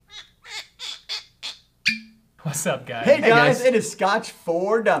What's up, guys? Hey guys, it is Scotch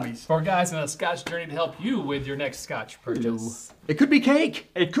for Dummies. 4 guys on a Scotch journey to help you with your next Scotch purchase. It could be cake.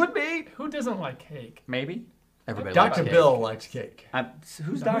 It could be. Who doesn't like cake? Maybe. Everybody likes Dr. cake. Bill likes cake. Who's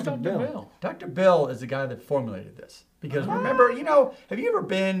Who's Dr. Bill? Dr. Bill is the guy that formulated this. Because remember, have you ever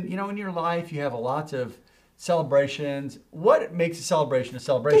been, in your life, you have lots of celebrations. What makes a celebration a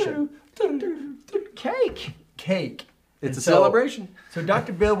celebration? Cake. Cake. It's And a celebration. So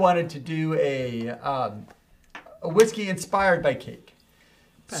Dr. Bill wanted to do a whiskey inspired by cake.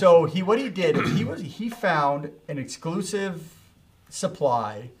 So what he did is he found an exclusive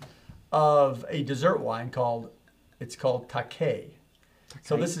supply of a dessert wine called Takei.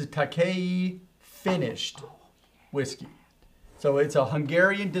 So this is Takei finished whiskey. So it's a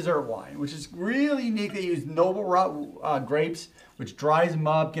Hungarian dessert wine, which is really unique. They use noble grapes, which dries them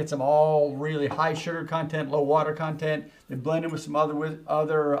up, gets them all really high sugar content, low water content. They blend them with some other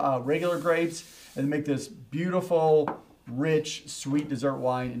regular grapes, and make this beautiful, rich, sweet dessert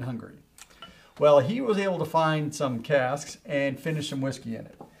wine in Hungary. Well, he was able to find some casks and finish some whiskey in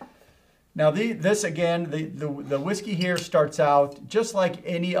it. Now, the whiskey here starts out just like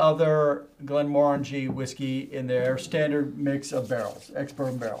any other Glenmorangie whiskey in their standard mix of barrels,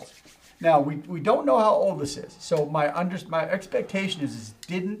 ex-bourbon barrels. Now, we don't know how old this is, so my expectation is this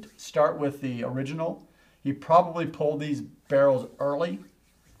didn't start with the original. He probably pulled these barrels early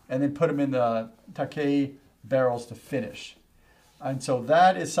and then put them in the Takei barrels to finish. And so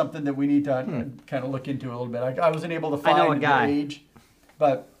that is something that we need to kind of look into a little bit. I wasn't able to find the age,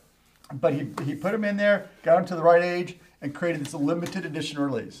 but he put them in there, got them to the right age, and created this limited edition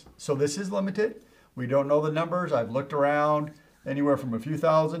release. So this is limited. We don't know the numbers. I've looked around anywhere from a few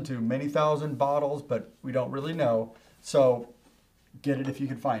thousand to many thousand bottles, but we don't really know. So get it if you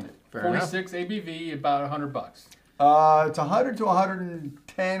can find it. Fair enough. 46 ABV, about $100. It's 100 to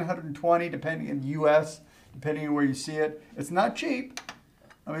 110, 120, depending in the U.S., depending on where you see it. It's not cheap.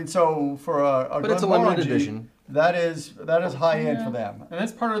 I mean, so for But it's a limited Glenmorangie, edition. That is high end for them. And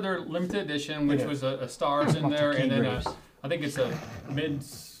that's part of their limited edition, which It was a stars in there, key and then grapes. I think it's a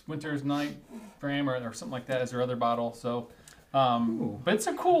Midwinter's Night Dram or something like that as their other bottle. So, but it's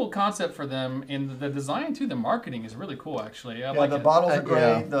a cool concept for them, and the design too, the marketing is really cool actually. I like the it. bottles are great.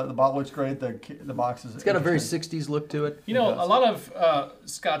 Yeah. The bottle looks great. The boxes. It's got a very 60s look to it. You know, It does. a lot of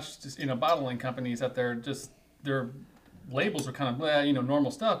Scotch, bottling companies out there, just their labels are kind of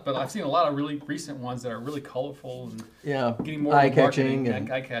normal stuff. But I've seen a lot of really recent ones that are really colorful and Yeah. getting more Eye-catching.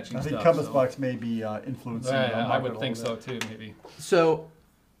 marketing, eye-catching I think stuff. Compass so. Box may be influencing. the I market would a think so little too, maybe. So,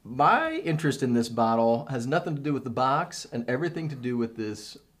 my interest in this bottle has nothing to do with the box and everything to do with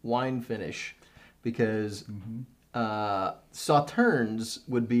this wine finish, because Sauternes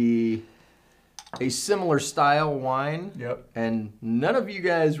would be a similar style wine. Yep. And none of you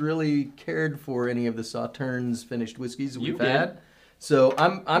guys really cared for any of the Sauternes finished whiskeys that You we've did. had. So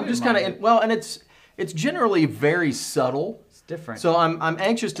I'm just kind mind of and it's generally very subtle. It's different. So I'm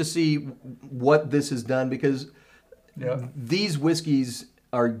anxious to see what this has done, because Yep. these whiskeys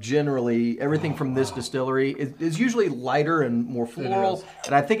are generally, everything from this distillery is usually lighter and more floral, is.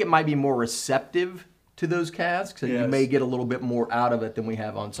 and I think it might be more receptive to those casks, and you Yes. may get a little bit more out of it than we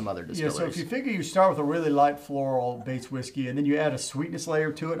have on some other Yeah, distilleries. so if you figure you start with a really light floral based whiskey, and then you add a sweetness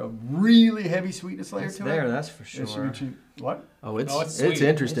layer to it, a really heavy sweetness layer It's to there, it. that's for sure. What? oh, it's Oh, it's it's sweet.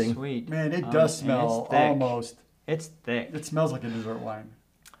 interesting. It's sweet. Man, it does And smell it's thick. almost. It's thick. It smells like a dessert wine.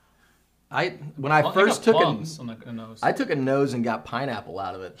 When I first took plums on the nose. I took a nose and got pineapple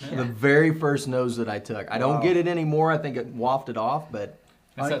out of it. The very first nose that I took. I don't Wow. get it anymore. I think it wafted off, but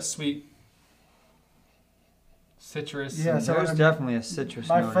It's that sweet citrus. Yeah, and- so There's I mean, definitely a citrus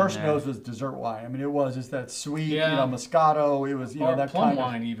My note in first there. nose was dessert wine. I mean, it was just that sweet, Yeah. Moscato. It was, or that plum kind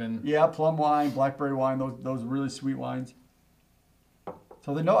wine even. of. Yeah, plum wine, blackberry wine. Those really sweet wines.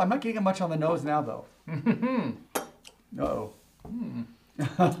 So I'm not getting much on the nose now, though. Uh-oh.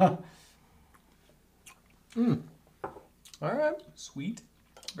 all right. Sweet.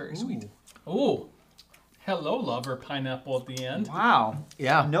 Very sweet. Oh, hello, lover pineapple at the end. Wow.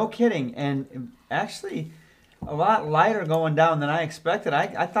 Yeah. No kidding. And actually, a lot lighter going down than I expected.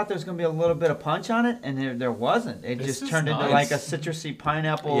 I thought there was going to be a little bit of punch on it, and there wasn't. It This just is turned into nice. like a citrusy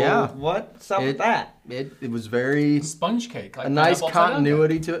pineapple. Yeah. What's up with It- that? It was very Sponge cake. Like a nice pineapple upside down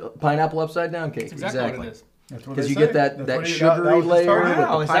continuity to it. Pineapple upside down cake. cake. That's exactly what it is. That's what Because they you get say. that That's what sugary was his layer target. with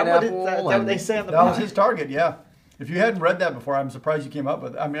Wow, the is that what, pineapple. what and- they say on the That was box? his target, yeah. If you hadn't read that before, I'm surprised you came up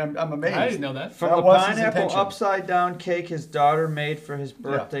with it. I mean, I'm amazed. I didn't know that. From That the was his pineapple intention. upside down cake his daughter made for his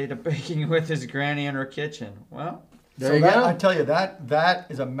birthday to baking with his granny in her kitchen. Well, There you go. I tell you, that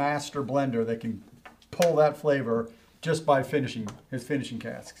is a master blender that can pull that flavor just by finishing his finishing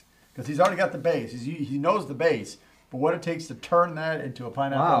casks. because he's already got the base. He knows the base, but what it takes to turn that into a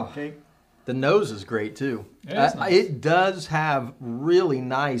pineapple Wow. cake. The nose is great too. It is nice. It does have really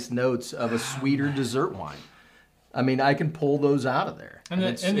nice notes of a sweeter dessert wine. I mean, I can pull those out of there. And the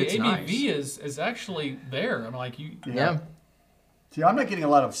it's ABV nice. is actually there. I'm like you. Yeah. See, I'm not getting a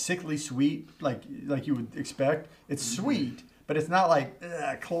lot of sickly sweet like you would expect. It's sweet, but it's not like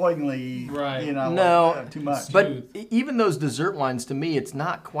cloyingly, Right. you know, No, like, too much. But Smooth. even those dessert wines, to me, it's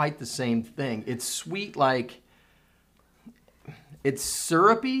not quite the same thing. It's sweet like, it's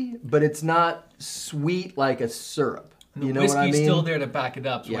syrupy, but it's not sweet like a syrup. And the You know what whiskey's I mean? still there to back it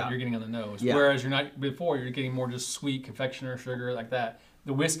up. So Yeah. what you're getting on the nose. Yeah. Whereas you're getting more just sweet confectioner sugar like that.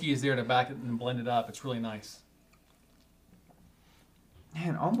 The whiskey is there to back it and blend it up. It's really nice.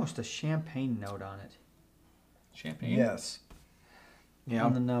 Man, almost a champagne note on it. Champagne. yes,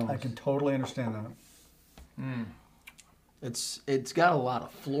 On the nose. I can totally understand that. It's got a lot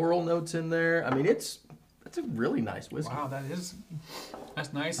of floral notes in there. I mean, it's a really nice whiskey. Wow,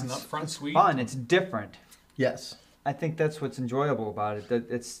 that's nice and upfront sweet. Fun. It's different. Yes. I think that's what's enjoyable about it. That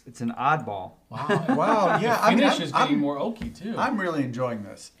it's an oddball. Wow. Wow, yeah. The I mean, finish is getting I'm, more oaky too. I'm really enjoying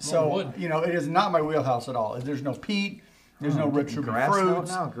this. More So, wood. you know, it is not my wheelhouse at all. There's no peat. There's no rich ruby grass note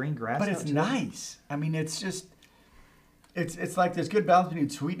fruits. now. Green grass. But note it's too? nice. I mean, it's just, it's like there's good balance between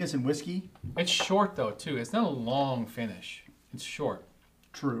sweetness and whiskey. It's short though too. It's not a long finish. It's short.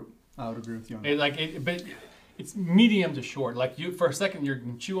 True. I would agree with you on that. But it's medium to short. Like you, for a second, you're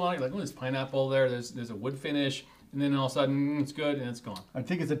gonna chew on it. You're like, oh, there's pineapple there. There's a wood finish, and then all of a sudden it's good and it's gone. I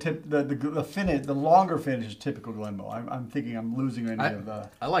think it's the finish, the longer finish is typical Glenbow. I'm thinking I'm losing any of the.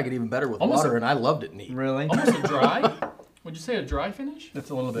 I like it even better with Almost water, a- and I loved it neat. Really? Almost a dry. Would you say a dry finish? It's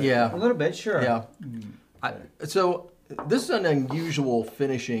a little bit. Yeah. A little bit, sure. Yeah. So this is an unusual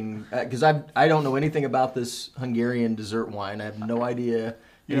finishing because I don't know anything about this Hungarian dessert wine. I have no idea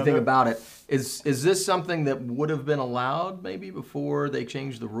You know, anything the- about it. Is this something that would have been allowed maybe before they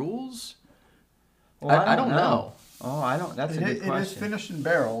changed the rules? Well, I don't know. Oh, I don't. That's a good It is question. finished in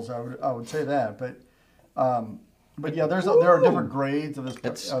barrels. I would say that, but yeah, there are different grades of this.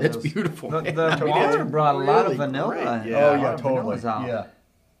 It's of it's this. beautiful. The So water it's brought a lot of really vanilla. great. in. Yeah. Oh A lot yeah, of totally. vanilla's out. Yeah.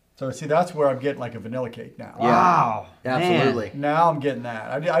 So see, that's where I'm getting like a vanilla cake now. Wow. Absolutely. Man. Now I'm getting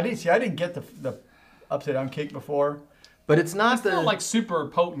that. I didn't get the upside down cake before. But it's not It's the not like super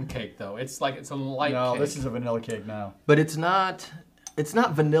potent cake though. It's like it's a light No, cake. this is a vanilla cake now. But it's not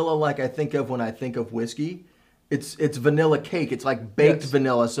vanilla like I think of when I think of whiskey. It's vanilla cake. It's like baked Yes.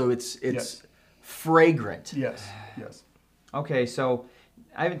 vanilla, so it's Yes. fragrant. Yes. Yes. Okay, so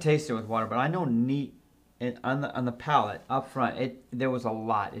I haven't tasted it with water, but I know neat on the palate up front. There was a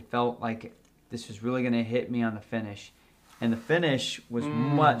lot. It felt like this was really going to hit me on the finish, and the finish was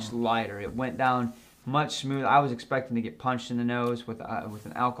much lighter. It went down much smoother. I was expecting to get punched in the nose with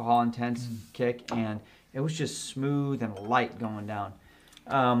an alcohol intense kick, and it was just smooth and light going down.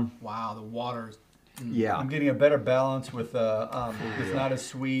 Wow, the water's Yeah. I'm getting a better balance with it's not as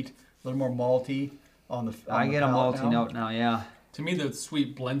sweet, a little more malty on the. I get a palate malty now. note now. Yeah. to me the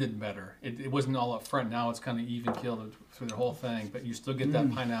sweet blended better. It wasn't all up front. Now it's kind of even keeled through the whole thing, but you still get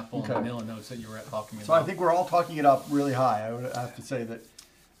that pineapple okay. and vanilla notes that you were talking about. So I think we're all talking it up really high. I would have to say that.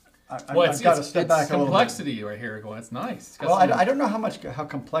 well, I've got to step back a little bit. complexity right here going. It's nice. It's got Well, some- I don't know how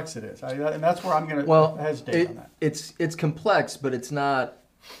complex it is, and that's where I'm going to Well, hesitate on that. it's complex, but it's not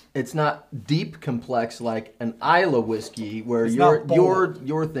deep complex like an Isla whiskey where It's you're not bold.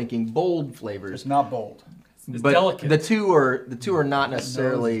 you're thinking bold flavors. It's not bold. It's but delicate. the two are not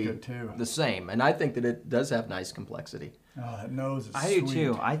necessarily good, too. the same, and I think that it does have nice complexity. Oh, that nose is I do sweet.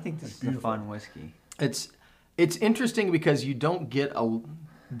 too. I think this It's is a beautiful. fun whiskey. It's interesting because you don't get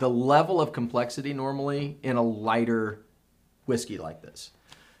the level of complexity normally in a lighter whiskey like this,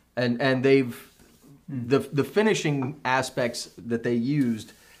 and they've the finishing aspects that they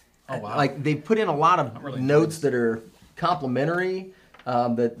used. Oh, wow. Like they put in a lot of really notes that are complementary,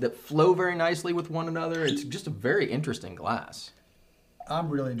 that flow very nicely with one another. It's just a very interesting glass. I'm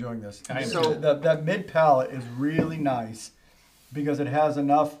really enjoying this. I am So too. that mid palate is really nice because it has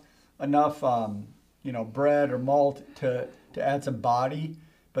enough bread or malt to add some body,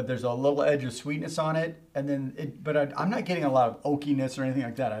 but there's a little edge of sweetness on it, and then I'm not getting a lot of oakiness or anything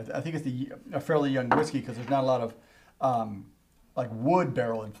like that. I think it's a fairly young whiskey because there's not a lot of like wood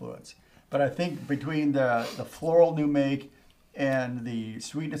barrel influence. But I think between the floral new make and the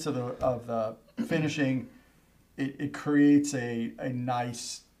sweetness of the finishing, it creates a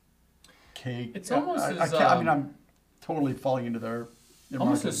nice cake. It's almost I as, can't, I mean, I'm totally falling into their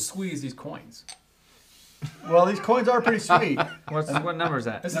almost marketing. as sweet as these coins. Well, these coins are pretty sweet. What number is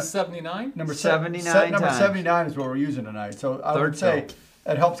that? This is 79. Number 79 Number times. 79 is what we're using tonight. So I would Third say fill.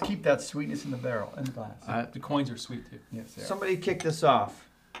 It helps keep that sweetness in the barrel, in the glass. The coins are sweet too. Yes, they are. Somebody kick this off.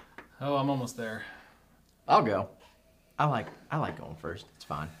 Oh, I'm almost there. I'll go. I like going first. It's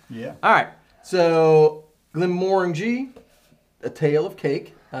fine. Yeah. All right. So Glenmorangie, A Tale of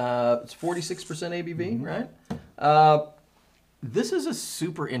Cake. It's 46% ABV, right? This is a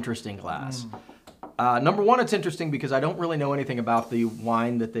super interesting glass. Number one, it's interesting because I don't really know anything about the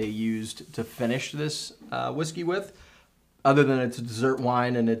wine that they used to finish this whiskey with, other than it's a dessert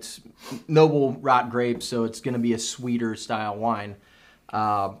wine and it's noble rot grapes, so it's going to be a sweeter style wine.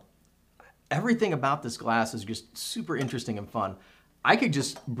 Everything about this glass is just super interesting and fun. I could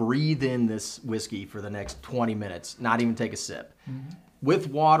just breathe in this whiskey for the next 20 minutes, not even take a sip. With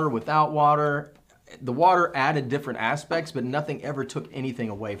water, without water, the water added different aspects, but nothing ever took anything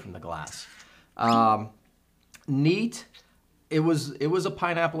away from the glass. Neat. It was a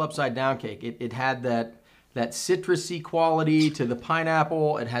pineapple upside down cake. It had that citrusy quality to the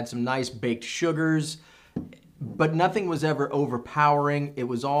pineapple. It had some nice baked sugars, but nothing was ever overpowering. It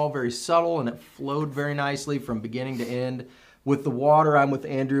was all very subtle and it flowed very nicely from beginning to end. With the water, I'm with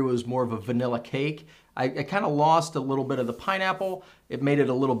Andrew, it was more of a vanilla cake. I kind of lost a little bit of the pineapple. It made it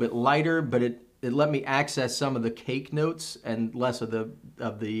a little bit lighter, but it let me access some of the cake notes and less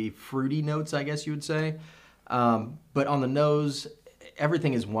of the fruity notes, I guess you would say. But on the nose,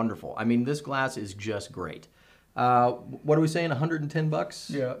 everything is wonderful. I mean, this glass is just great. What are we saying? $110?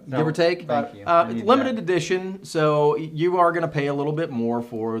 Yeah. Give or take. Thank you. I need Limited that. edition, so you are going to pay a little bit more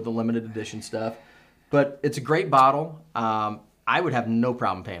for the limited edition stuff. But it's a great bottle. I would have no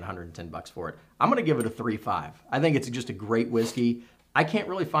problem paying $110 for it. I'm going to give it a 3.5. I think it's just a great whiskey. I can't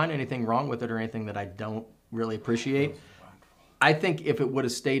really find anything wrong with it or anything that I don't really appreciate. I think if it would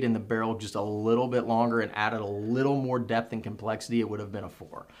have stayed in the barrel just a little bit longer and added a little more depth and complexity, it would have been a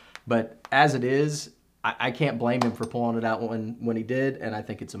 4. But as it is, I can't blame him for pulling it out when he did, and I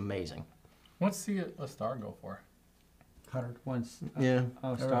think it's amazing. What's the a star go for? 100. Yeah.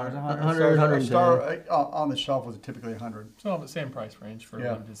 Oh, stars 100. 100, 110. Star on the shelf was typically 100. So the same price range for Yeah.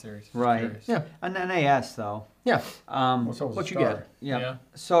 a limited series. Just Right. curious. Yeah. An NAS though. Yeah. Well, so was What a you star. get? Yeah. Yeah.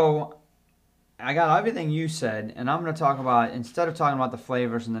 So I got everything you said, and I'm going to talk about, instead of talking about the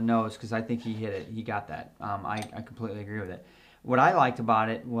flavors and the nose, because I think he hit it. He got that. I completely agree with it. What I liked about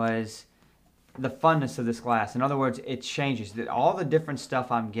it was the funness of this glass. In other words, it changes. All the different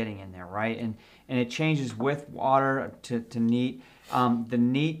stuff I'm getting in there, right? And it changes with water to neat. The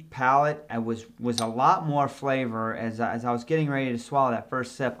neat palate was a lot more flavor. As I was getting ready to swallow that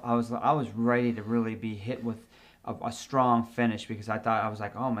first sip, I was ready to really be hit with a strong finish, because I was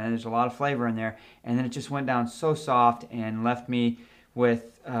like, oh man, there's a lot of flavor in there. And then it just went down so soft and left me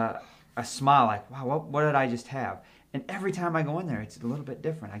with a smile, like, wow, what did I just have? And every time I go in there, it's a little bit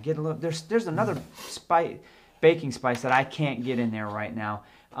different. I get a little. There's another baking spice that I can't get in there right now.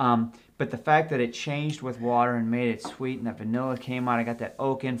 But the fact that it changed with water and made it sweet, and that vanilla came out, I got that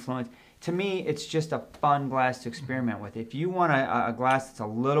oak influence. To me, it's just a fun glass to experiment with. If you want a glass that's a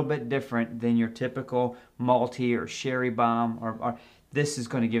little bit different than your typical malty or sherry bomb, or this is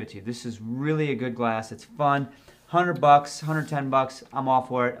going to give it to you. This is really a good glass. It's fun. $100, $110. I'm all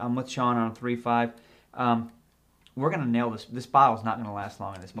for it. I'm with Sean on a 3.5. We're going to nail this. This bottle's not going to last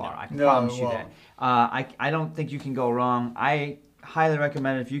long in this bar. I promise you that. I don't think you can go wrong. I highly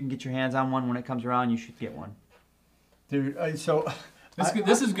recommend it. If you can get your hands on one when it comes around, you should get one. Dude, This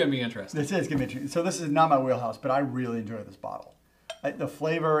is going to be interesting. This is going to be interesting. So this is not my wheelhouse, but I really enjoy this bottle. The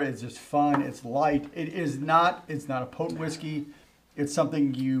flavor is just fun. It's light. It's not a potent whiskey. It's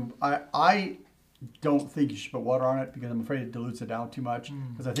something I don't think you should put water on it, because I'm afraid it dilutes it down too much,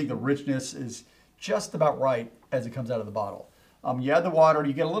 because I think the richness is just about right as it comes out of the bottle. You add the water,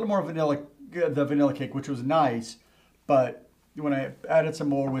 you get a little more the vanilla cake, which was nice, but when I added some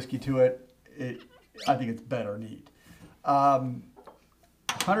more whiskey to it, I think it's better neat. $100.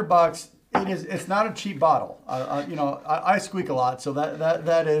 It's not a cheap bottle. I squeak a lot, so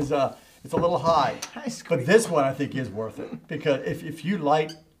that is it's a little high. But this one I think is worth it, because if you like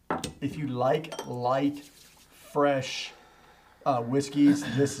light, fresh whiskeys,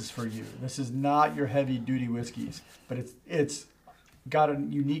 this is for you. This is not your heavy duty whiskeys, but it's got a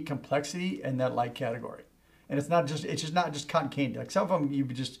unique complexity in that light category, and it's just not just cotton candy. Like some of them you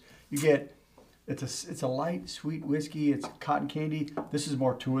get. It's a light, sweet whiskey. It's cotton candy. This is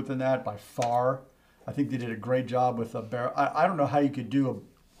more to it than that by far. I think they did a great job with a barrel. I don't know how you could do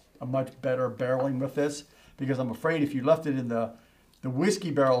a much better barreling with this, because I'm afraid if you left it in the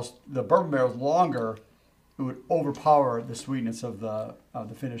whiskey barrels, the bourbon barrels longer, it would overpower the sweetness of the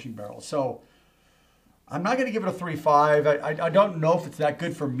finishing barrels. So I'm not going to give it a 3.5. I don't know if it's that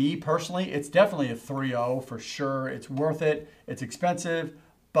good for me personally. It's definitely a 3.0 for sure. It's worth it. It's expensive,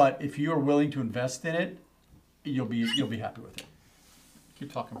 but if you are willing to invest in it, you'll be happy with it.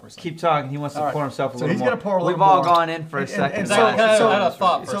 Keep talking for a second. Keep talking. He wants to All right. pour himself a So little he's more. gonna pour a little We've all more. gone in for a And- second. and I so- had so- a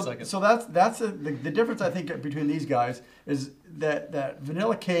thought for a second. So that's the difference I think between these guys is that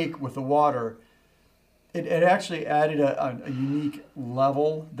vanilla cake with the water, it actually added a unique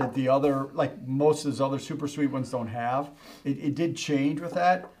level that the other, like most of those other super sweet ones don't have. It did change with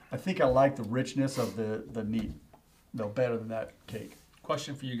that. I think I like the richness of the neat, though, better than that cake.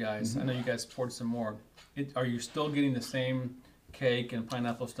 Question for you guys. I know you guys poured some more. Are you still getting the same cake and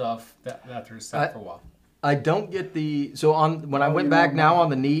pineapple stuff that after it's sat for a while? I don't get the when I went you back know, now on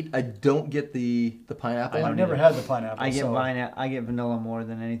the neat, I don't get the pineapple. I've never had the pineapple. I get so. I get vanilla more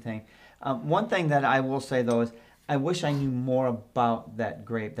than anything. One thing that I will say though is I wish I knew more about that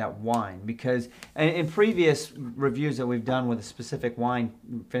grape, that wine, because in previous reviews that we've done with a specific wine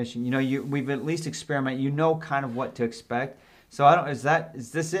finishing, we've at least experimented. You know kind of what to expect. So I don't.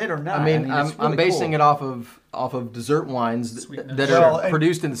 Is this it or not? I mean, it's I'm really basing cool. it off of dessert wines Sweetness. that Well, are and-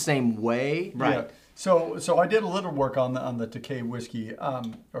 produced in the same way. Right. Yeah. So I did a little work on the Tokay whiskey,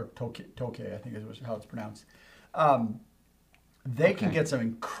 or Tokay, I think is how it's pronounced. They can get some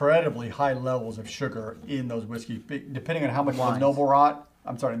incredibly high levels of sugar in those whiskeys, depending on how much of the Wines. noble rot.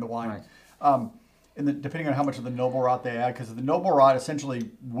 I'm sorry, in the wine. Right. Depending on how much of the noble rot they add, because the noble rot essentially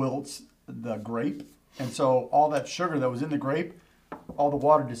wilts the grape, and so all that sugar that was in the grape, all the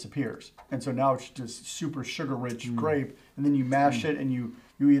water disappears, and so now it's just super sugar-rich grape, and then you mash it, and you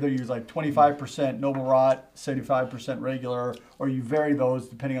either use like 25% noble rot, 75% regular, or you vary those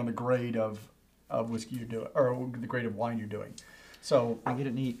depending on the grade of whiskey you're doing, or the grade of wine you're doing. So, I get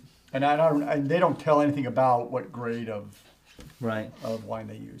it neat. and they don't tell anything about what grade of Right. wine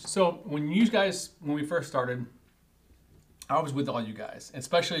they use. So when we first started, I was with all you guys,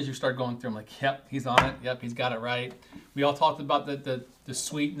 especially as you start going through. I'm like, yep, he's on it. Yep, he's got it right. We all talked about the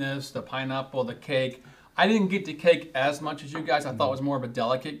sweetness, the pineapple, the cake. I didn't get the cake as much as you guys. I thought it was more of a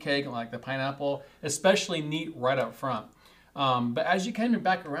delicate cake, like the pineapple, especially neat right up front. But as you came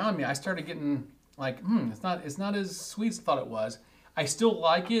back around me, I started getting like, it's not as sweet as I thought it was. I still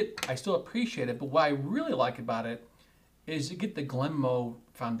like it. I still appreciate it. But what I really like about it is you get the Glenmoe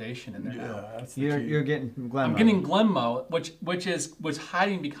foundation in there now. That's the You're key. getting Glenmoe. I'm getting Glenmoe, which was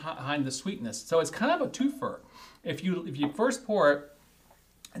hiding behind the sweetness. So it's kind of a twofer. If you first pour it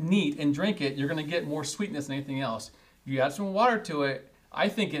neat and drink it, you're going to get more sweetness than anything else. You add some water to it, I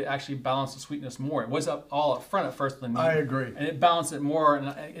think it actually balanced the sweetness more. It was all up front at first with the neat. I agree. And it balanced it more,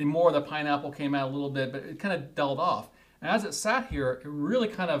 and more of the pineapple came out a little bit, but it kind of dulled off. And as it sat here, it really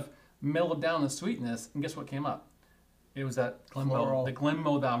kind of mellowed down the sweetness, and guess what came up? It was that Glenmoe. Floral. The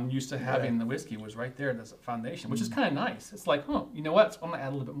Glenmoe that I'm used to having in Yeah. the whiskey was right there as a foundation, which is kind of nice. It's like, you know what? So I'm going to add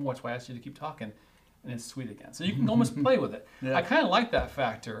a little bit more. That's why I asked you to keep talking. And it's sweet again. So you can almost play with it. Yeah. I kind of like that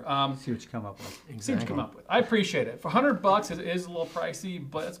factor. See what you come up with. See what you come up with. I appreciate it. For $100, it is a little pricey,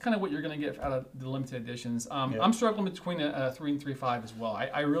 but it's kind of what you're going to get out of the limited editions. I'm struggling between a 3 and 3.5 as well.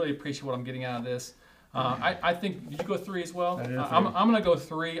 I really appreciate what I'm getting out of this. I think, did you go 3 as well? I did 3. I'm going to go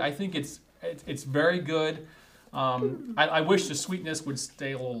 3. I think it's very good. I wish the sweetness would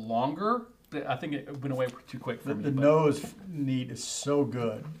stay a little longer. I think it went away too quick for me. The but- nose neat is so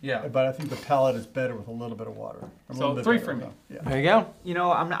good. Yeah. But I think the palate is better with a little bit of water. A So little bit 3 better, for me. Yeah. There you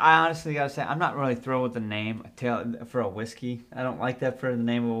go. I honestly gotta say, I'm not really thrilled with the name for a whiskey. I don't like that for the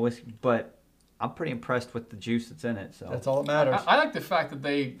name of a whiskey, but I'm pretty impressed with the juice that's in it. So That's all that matters. I like the fact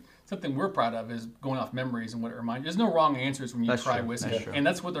that something we're proud of is going off memories and what it reminds you. There's no wrong answers when you That's try true. whiskey. That's true. And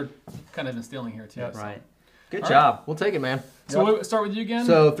that's what they're kind of instilling here, too. Yes. right. Good All job. We'll take it, man. So we'll start with you again?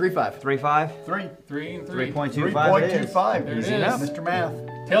 So 3.5. 3.5. 3. 3 and 3. 3.25 it is. 3.25. There it Easy is. enough, Mr.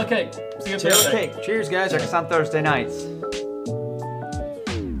 Math. Tail cake. See you Tail Thursday. cake. Cheers, guys. Check us on Thursday nights.